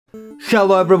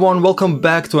Hello everyone, welcome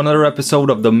back to another episode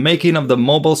of the making of the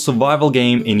mobile survival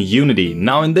game in Unity.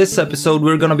 Now in this episode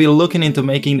we're gonna be looking into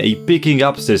making a picking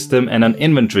up system and an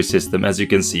inventory system, as you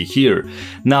can see here.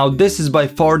 Now this is by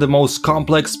far the most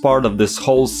complex part of this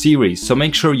whole series, so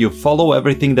make sure you follow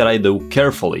everything that I do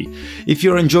carefully. If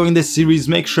you're enjoying this series,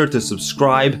 make sure to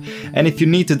subscribe, and if you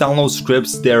need to download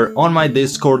scripts, they're on my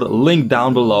Discord, link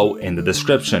down below in the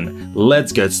description.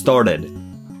 Let's get started.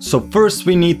 So first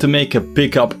we need to make a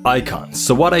pickup icon.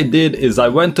 So what I did is I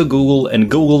went to Google and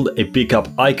googled a pickup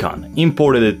icon,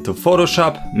 imported it to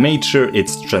Photoshop, made sure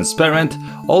it's transparent.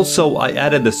 Also I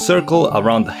added a circle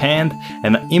around the hand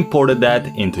and imported that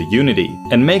into Unity.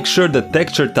 And make sure the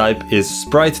texture type is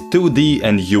Sprite 2D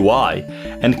and UI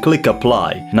and click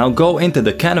apply. Now go into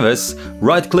the canvas,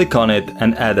 right click on it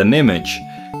and add an image.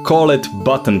 Call it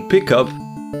button pickup.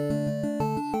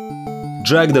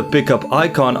 Drag the pickup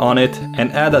icon on it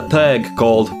and add a tag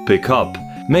called pickup.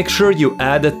 Make sure you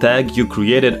add the tag you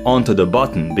created onto the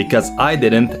button, because I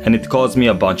didn't and it caused me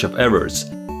a bunch of errors.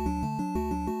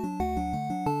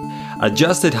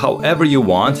 Adjust it however you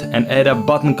want and add a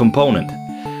button component.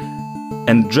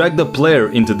 And drag the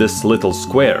player into this little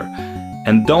square.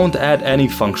 And don't add any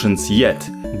functions yet.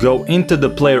 Go into the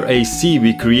player AC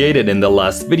we created in the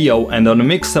last video and on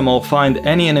Mixamo find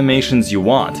any animations you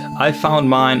want. I found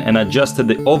mine and adjusted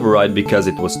the override because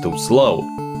it was too slow.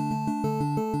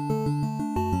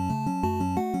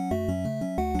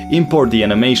 Import the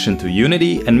animation to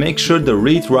Unity and make sure the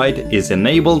read-write is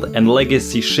enabled and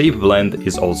legacy shape blend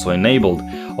is also enabled.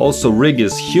 Also rig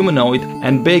is humanoid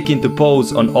and bake into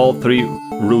pose on all three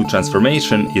root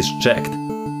transformation is checked.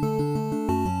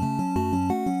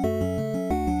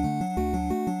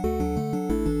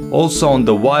 Also on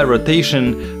the Y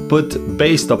rotation, put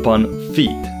based upon feet.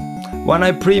 When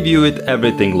I preview it,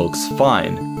 everything looks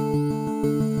fine.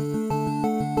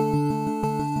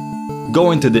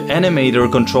 Go into the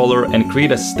animator controller and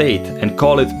create a state and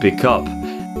call it pickup.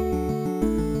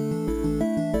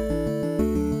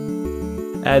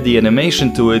 Add the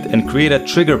animation to it and create a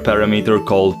trigger parameter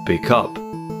called pickup.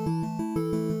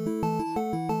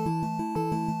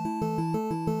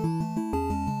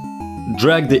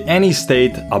 Drag the any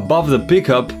state above the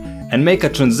pickup and make a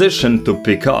transition to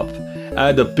pickup.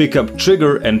 Add a pickup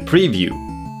trigger and preview.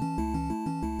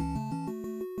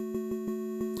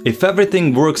 If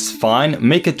everything works fine,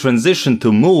 make a transition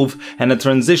to move and a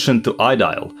transition to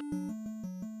idle.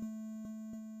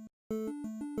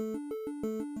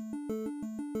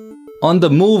 On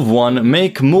the move one,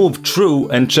 make move true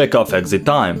and check off exit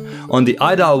time. On the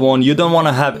idle one, you don't want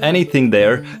to have anything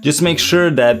there, just make sure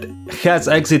that has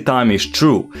exit time is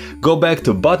true. Go back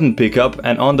to button pickup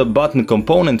and on the button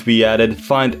component we added,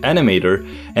 find animator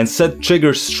and set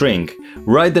trigger string.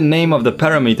 Write the name of the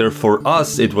parameter, for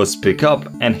us it was pickup,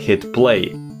 and hit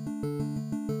play.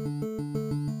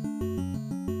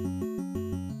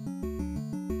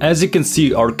 As you can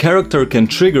see, our character can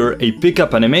trigger a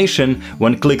pickup animation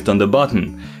when clicked on the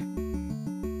button.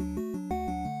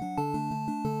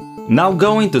 Now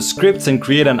go into scripts and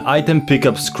create an item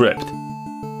pickup script.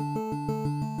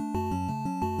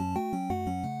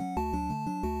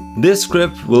 This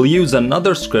script will use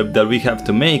another script that we have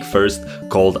to make first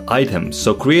called item.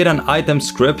 So create an item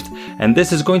script, and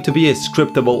this is going to be a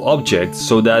scriptable object,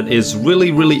 so that is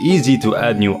really easy to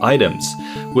add new items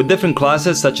with different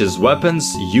classes such as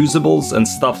weapons, usables and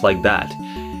stuff like that.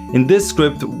 In this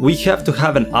script we have to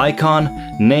have an icon,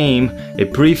 name, a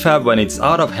prefab when it's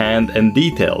out of hand and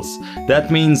details. That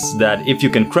means that if you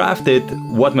can craft it,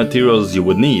 what materials you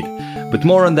would need. But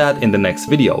more on that in the next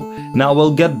video. Now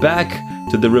we'll get back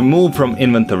to the remove from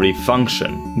inventory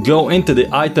function. Go into the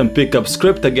item pickup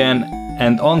script again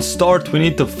and on start we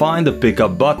need to find the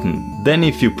pickup button. Then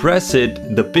if you press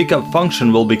it, the pickup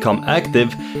function will become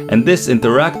active, and this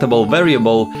interactable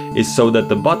variable is so that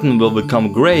the button will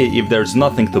become gray if there's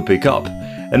nothing to pick up.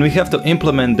 And we have to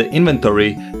implement the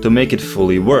inventory to make it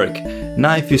fully work.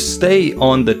 Now if you stay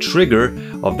on the trigger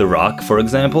of the rock, for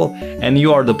example, and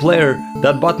you are the player,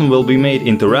 that button will be made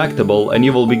interactable and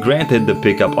you will be granted the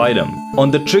pickup item.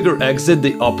 On the trigger exit,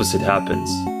 the opposite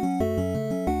happens.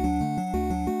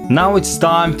 Now it's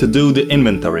time to do the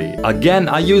inventory. Again,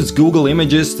 I used Google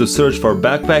Images to search for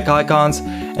backpack icons,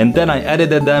 and then I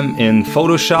edited them in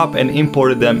Photoshop and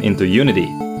imported them into Unity.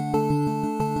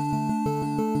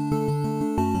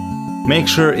 Make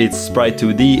sure it's Sprite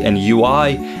 2D and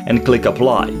UI and click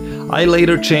apply. I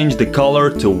later changed the color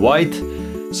to white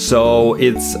so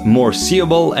it's more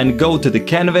seeable, and go to the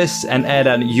canvas and add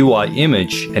an UI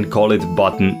image and call it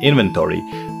button inventory.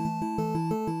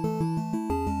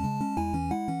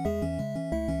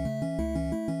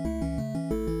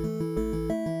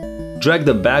 drag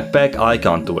the backpack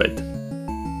icon to it.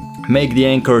 Make the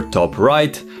anchor top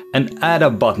right and add a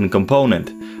button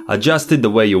component. Adjust it the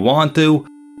way you want to.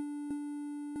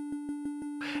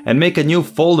 And make a new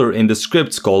folder in the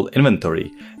scripts called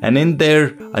inventory, and in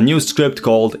there a new script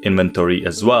called inventory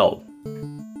as well.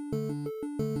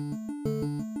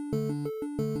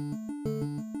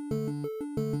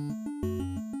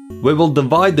 We will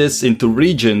divide this into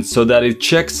regions so that it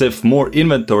checks if more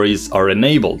inventories are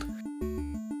enabled.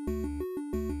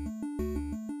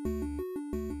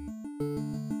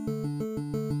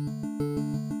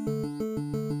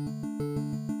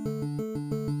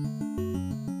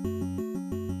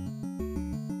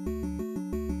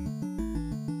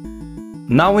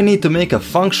 Now we need to make a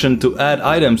function to add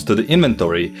items to the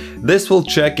inventory. This will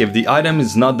check if the item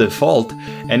is not default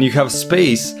and you have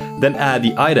space, then add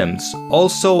the items.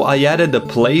 Also, I added a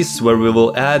place where we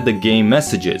will add the game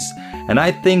messages. And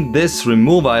I think this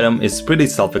remove item is pretty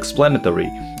self-explanatory.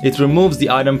 It removes the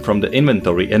item from the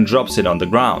inventory and drops it on the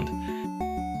ground.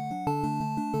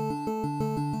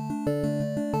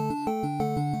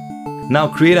 Now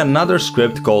create another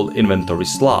script called inventory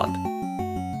slot.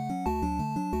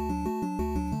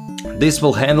 This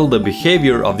will handle the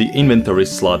behavior of the inventory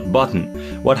slot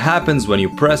button. What happens when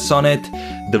you press on it,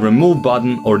 the remove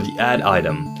button or the add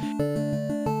item.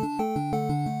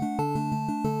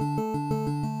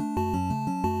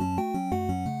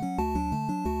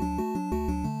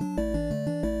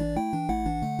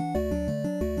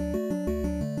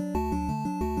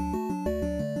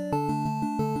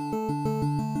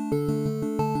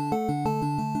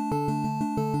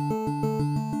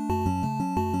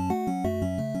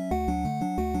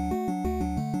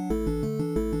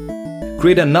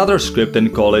 Create another script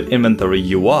and call it inventory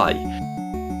UI.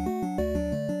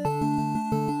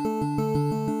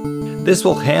 This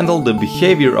will handle the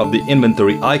behavior of the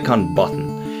inventory icon button.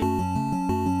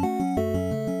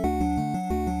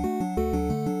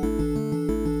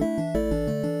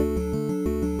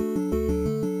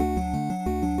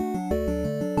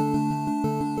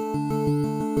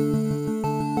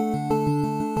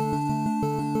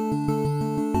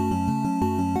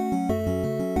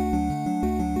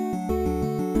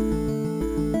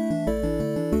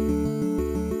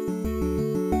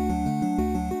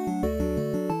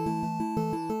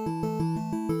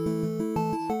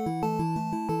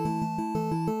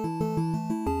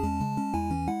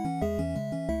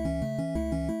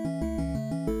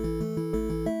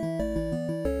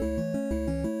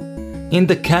 In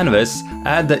the canvas,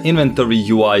 add the inventory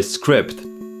UI script.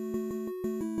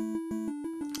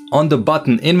 On the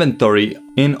button inventory,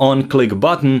 in on-click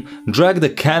button, drag the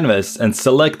canvas and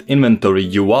select inventory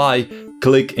UI,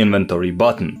 click inventory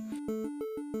button.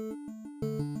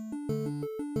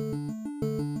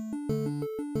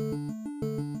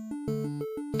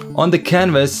 On the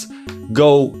canvas,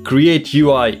 go create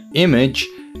UI image,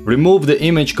 remove the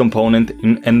image component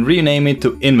and rename it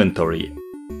to inventory.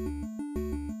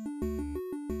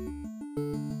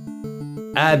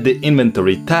 Add the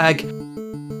inventory tag.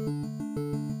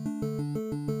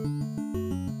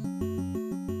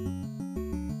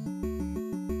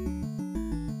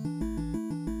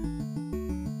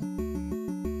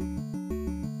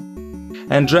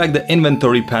 And drag the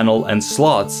inventory panel and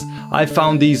slots. I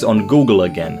found these on Google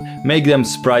again. Make them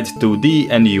Sprite 2D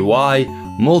and UI,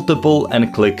 multiple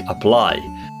and click apply.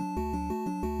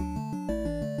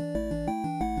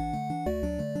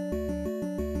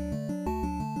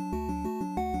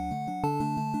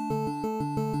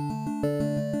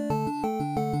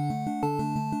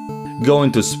 Go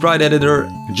into Sprite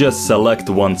Editor, just select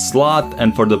one slot,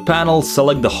 and for the panel,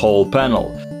 select the whole panel.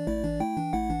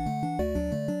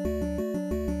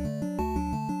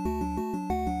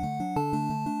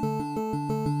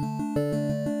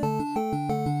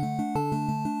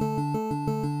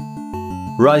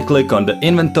 Right-click on the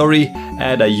inventory,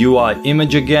 add a UI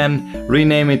image again,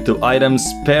 rename it to Items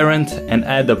Parent, and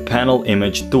add the panel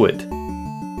image to it.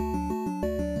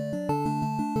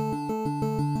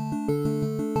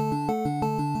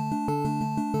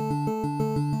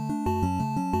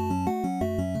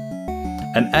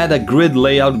 And add a grid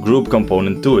layout group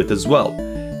component to it as well.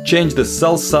 Change the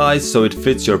cell size so it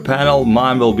fits your panel.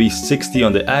 Mine will be 60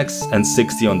 on the X and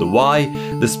 60 on the Y.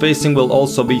 The spacing will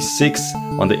also be 6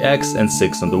 on the X and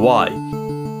 6 on the Y.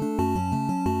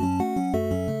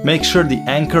 Make sure the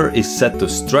anchor is set to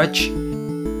stretch.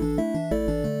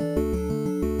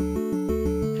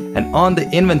 And on the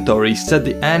inventory, set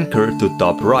the anchor to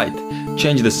top right.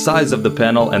 Change the size of the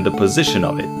panel and the position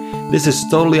of it. This is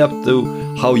totally up to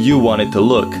how you want it to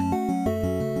look.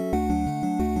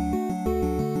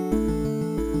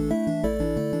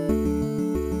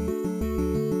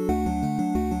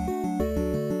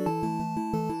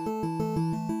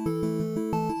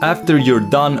 After you're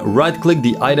done, right-click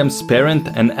the item's parent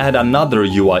and add another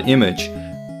UI image.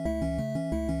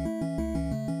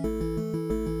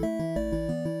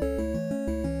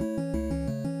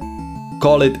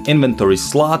 Call it inventory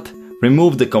slot,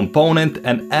 remove the component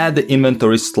and add the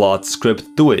inventory slot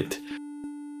script to it.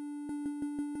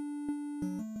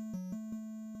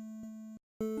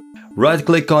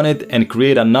 Right-click on it and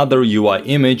create another UI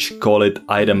image, call it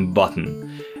item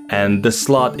button, and the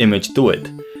slot image to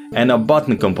it, and a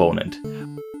button component.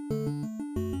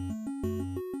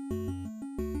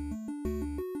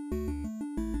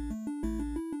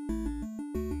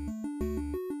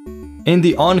 In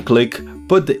the on-click,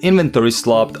 put the inventory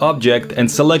slot object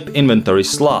and select inventory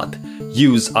slot.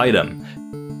 Use item.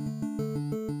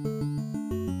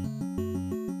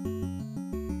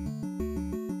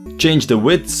 Change the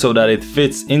width so that it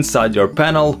fits inside your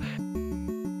panel.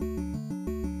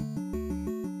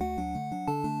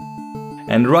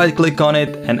 And right-click on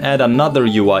it and add another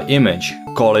UI image.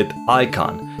 Call it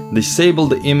icon. Disable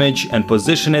the image and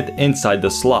position it inside the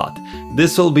slot.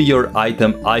 This will be your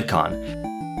item icon.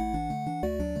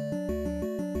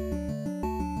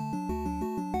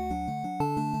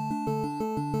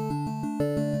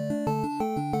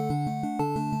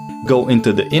 Go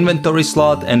into the inventory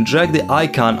slot and drag the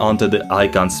icon onto the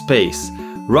icon space.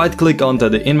 Right-click onto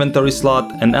the inventory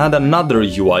slot and add another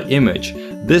UI image.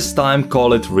 This time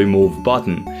call it remove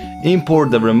button.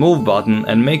 Import the remove button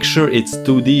and make sure it's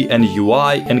 2D and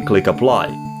UI and click apply.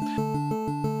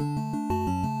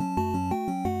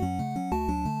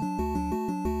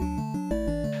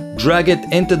 Drag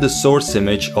it into the source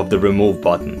image of the remove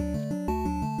button.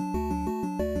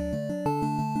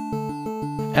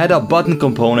 Add a button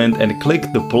component and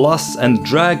click the plus and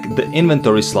drag the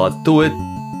inventory slot to it.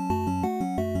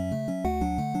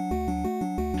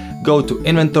 Go to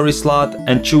inventory slot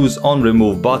and choose on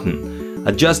remove button.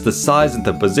 Adjust the size and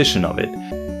the position of it.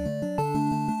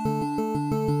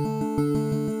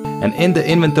 And in the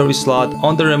inventory slot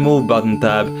on the remove button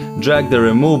tab, drag the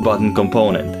remove button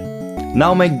component.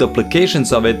 Now make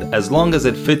duplications of it as long as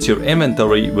it fits your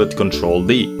inventory with Ctrl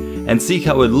D. And see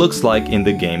how it looks like in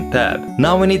the Game tab.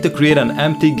 Now we need to create an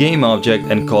empty game object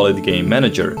and call it Game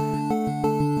Manager.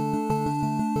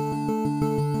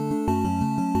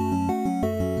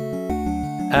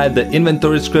 Add the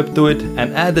inventory script to it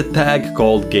and add the tag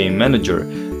called Game Manager.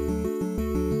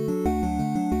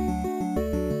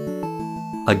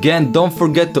 Again, don't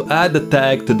forget to add the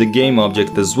tag to the game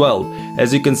object as well.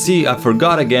 As you can see, I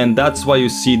forgot again, that's why you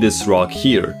see this rock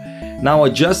here. Now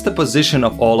adjust the position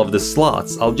of all of the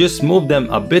slots. I'll just move them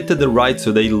a bit to the right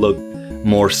so they look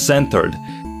more centered.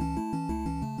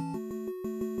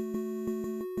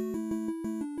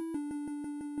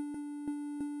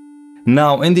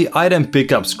 Now in the item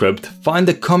pickup script, find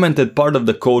the commented part of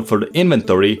the code for the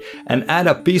inventory and add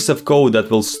a piece of code that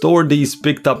will store these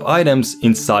picked up items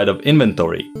inside of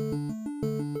inventory.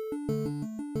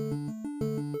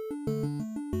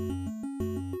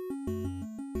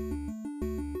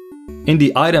 In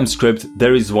the item script,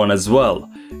 there is one as well.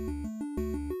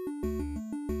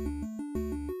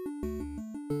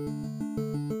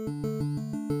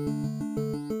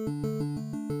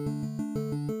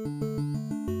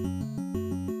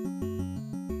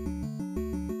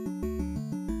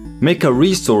 Make a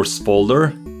resource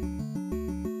folder.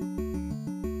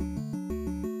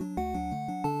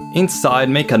 Inside,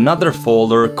 make another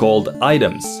folder called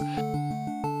items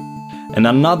and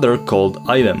another called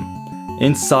item.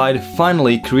 Inside,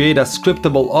 finally create a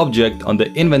scriptable object on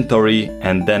the inventory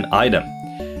and then item.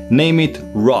 Name it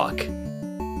rock.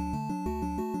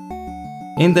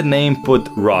 In the name put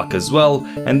rock as well,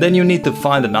 and then you need to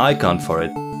find an icon for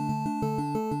it.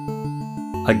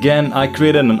 Again, I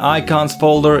created an icons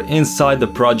folder inside the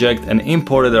project and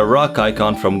imported a rock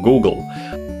icon from Google.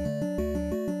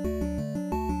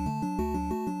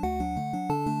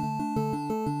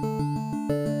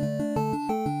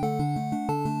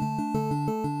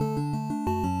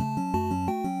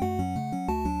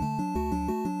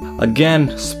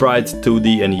 Again, sprite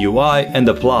 2D and UI and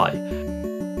apply.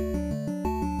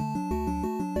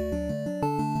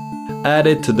 Add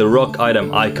it to the rock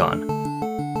item icon.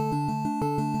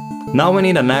 Now we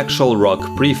need an actual rock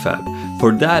prefab.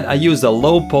 For that I used a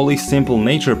low poly simple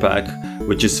nature pack,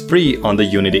 which is free on the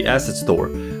Unity Asset Store,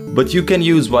 but you can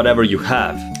use whatever you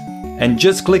have. And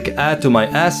just click add to my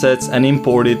assets and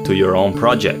import it to your own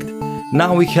project.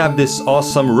 Now we have this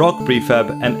awesome rock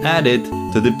prefab and add it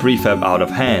to the prefab out of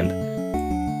hand.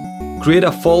 Create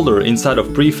a folder inside of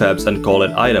prefabs and call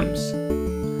it items.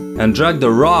 And drag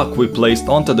the rock we placed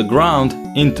onto the ground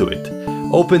into it.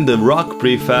 Open the rock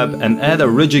prefab and add a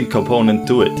rigging component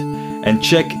to it. And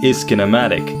check is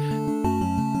kinematic.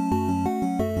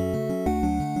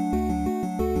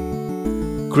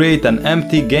 create an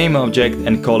empty game object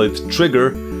and call it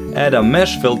trigger, add a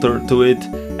mesh filter to it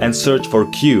and search for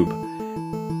cube.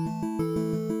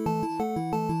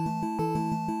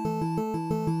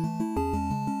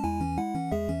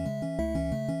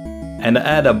 And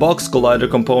add a box collider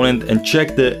component and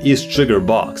check the isTrigger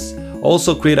box.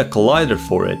 Also create a collider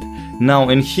for it. Now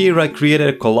in here I created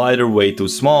a collider way too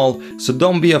small, so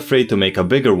don't be afraid to make a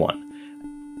bigger one.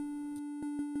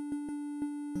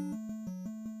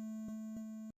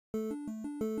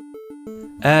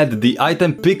 Add the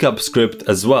item pickup script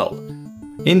as well.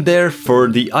 In there, for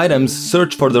the items,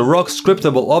 search for the rock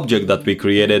scriptable object that we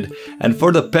created, and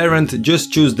for the parent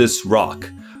just choose this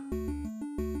rock.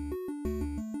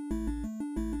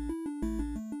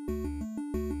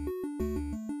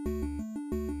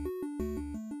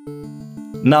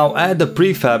 Now add the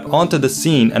prefab onto the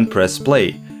scene and press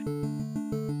play.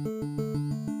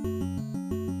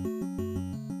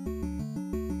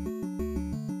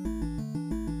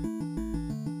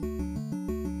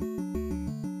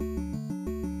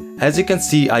 As you can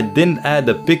see, I didn't add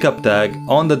the pickup tag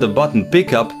onto the button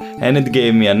pickup and it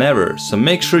gave me an error, so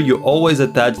make sure you always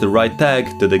attach the right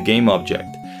tag to the game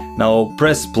object. Now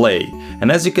press play,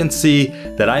 and as you can see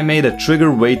that I made a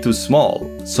trigger way too small,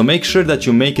 so make sure that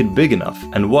you make it big enough,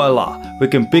 and voila, we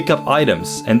can pick up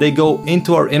items and they go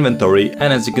into our inventory,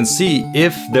 and as you can see,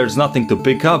 if there's nothing to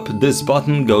pick up, this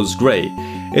button goes gray.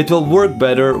 It will work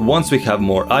better once we have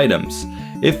more items.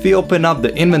 If we open up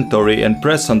the inventory and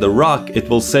press on the rock, it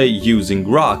will say using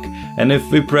rock, and if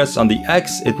we press on the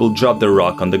X, it will drop the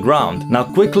rock on the ground. Now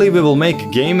quickly we will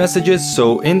make game messages,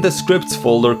 so in the scripts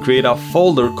folder create a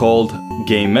folder called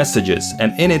game messages,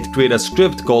 and in it create a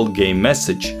script called game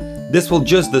message. This will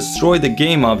just destroy the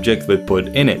game object we put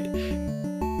in it.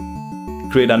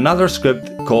 Create another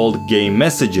script called game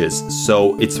messages,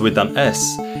 so it's with an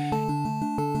S.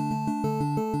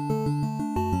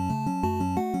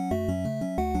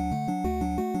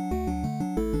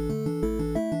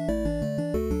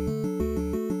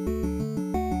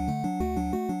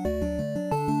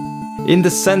 In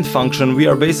the send function, we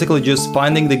are basically just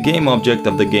finding the game object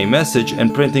of the game message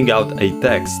and printing out a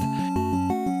text.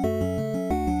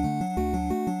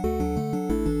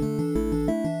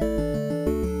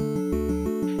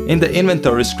 In the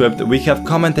inventory script, we have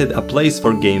commented a place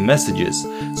for game messages,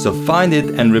 so find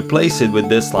it and replace it with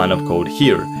this line of code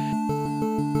here.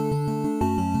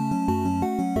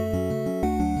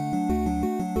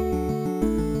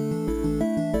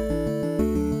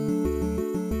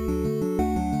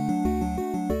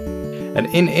 And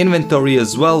in inventory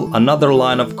as well, another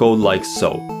line of code like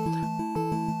so.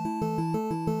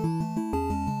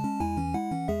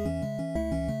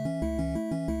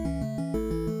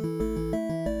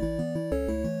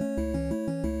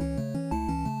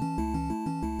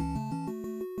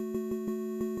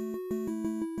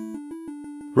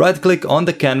 Right-click on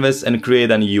the canvas and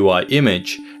create an UI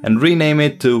image and rename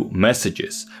it to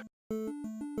Messages.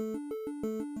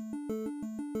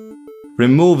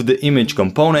 Remove the image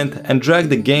component and drag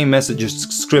the game messages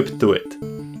script to it.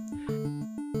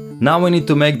 Now we need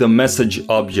to make the message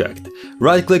object.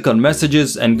 Right-click on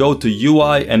messages and go to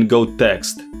UI and go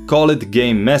text. Call it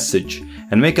game message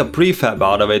and make a prefab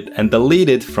out of it and delete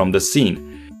it from the scene.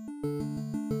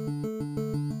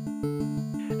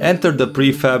 Enter the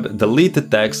prefab, delete the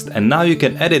text, and now you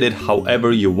can edit it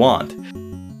however you want.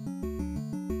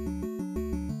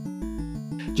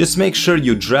 Just make sure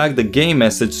you drag the game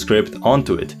message script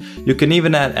onto it. You can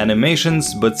even add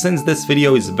animations, but since this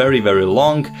video is very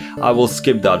long, I will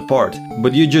skip that part.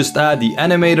 But you just add the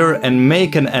animator and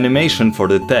make an animation for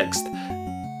the text.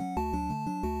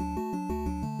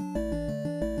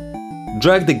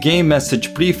 Drag the game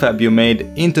message prefab you made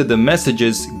into the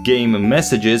messages game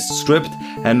messages script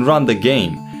and run the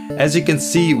game. As you can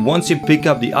see, once you pick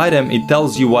up the item, it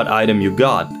tells you what item you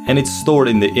got, and it's stored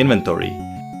in the inventory.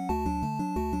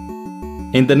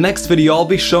 In the next video, I'll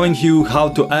be showing you how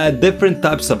to add different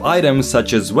types of items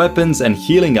such as weapons and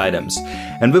healing items,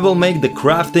 and we will make the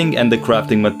crafting and the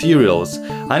crafting materials.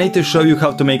 I need to show you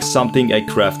how to make something a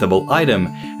craftable item,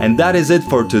 and that is it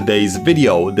for today's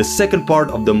video, the second part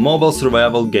of the mobile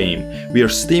survival game. We are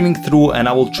steaming through and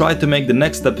I will try to make the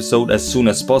next episode as soon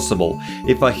as possible.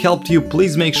 If I helped you,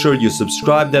 please make sure you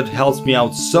subscribe, that helps me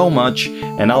out so much,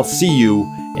 and I'll see you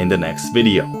in the next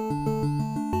video.